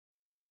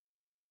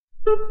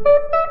Oh,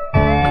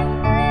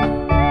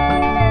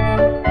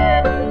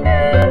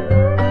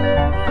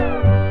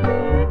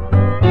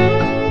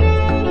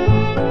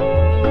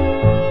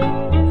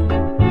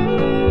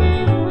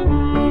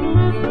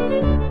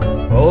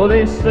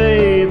 they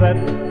say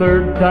that the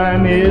third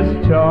time is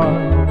a charm,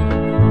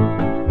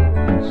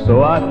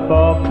 so I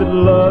thought that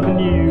loving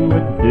you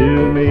would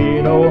do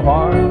me no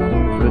harm.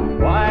 But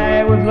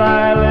why was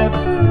I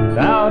left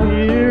out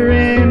here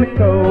in the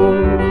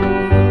cold,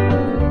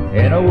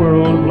 in a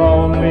world of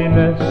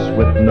loneliness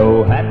with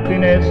no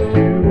happiness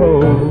to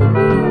hold?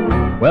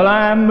 Well,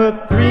 I'm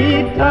a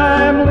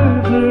three-time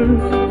loser,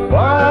 for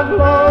I've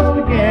lost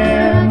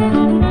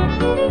again.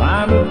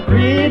 I'm a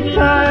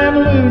three-time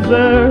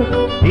loser,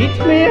 teach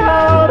me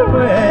how to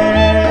win.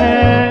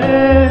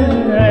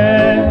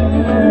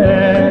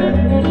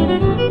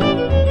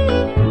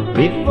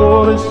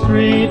 Before this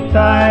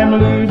three-time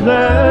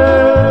loser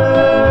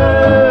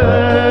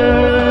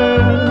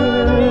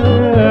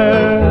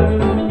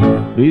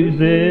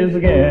loses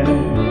again.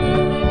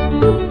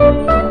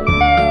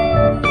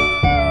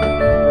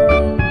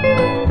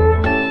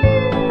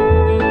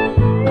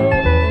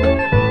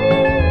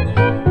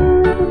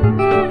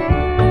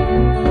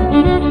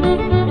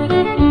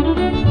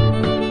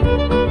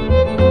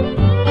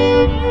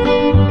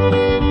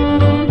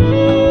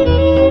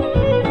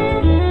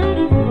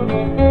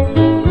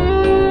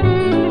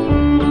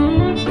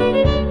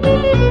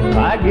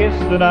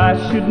 That I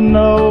should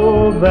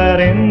know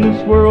that in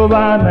this world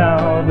by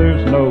now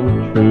there's no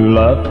true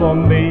love for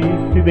me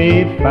to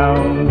be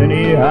found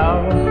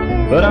anyhow.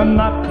 But I'm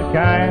not the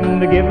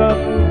kind to give up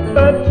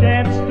a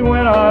chance to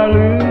win or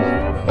lose,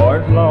 for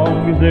as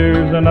long as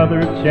there's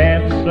another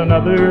chance,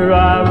 another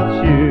I will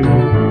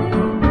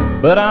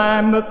choose. But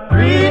I'm a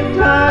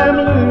three-time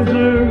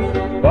loser,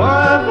 for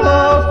I've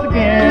lost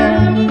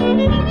again.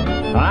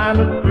 I'm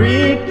a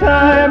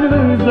three-time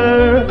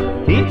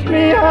loser, teach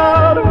me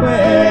how to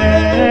win.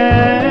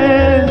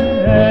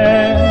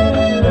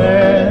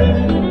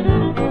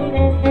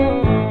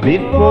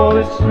 Before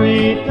this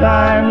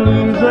three-time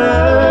loser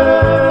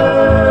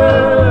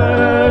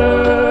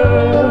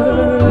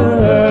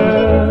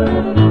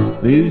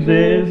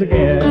loses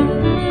again.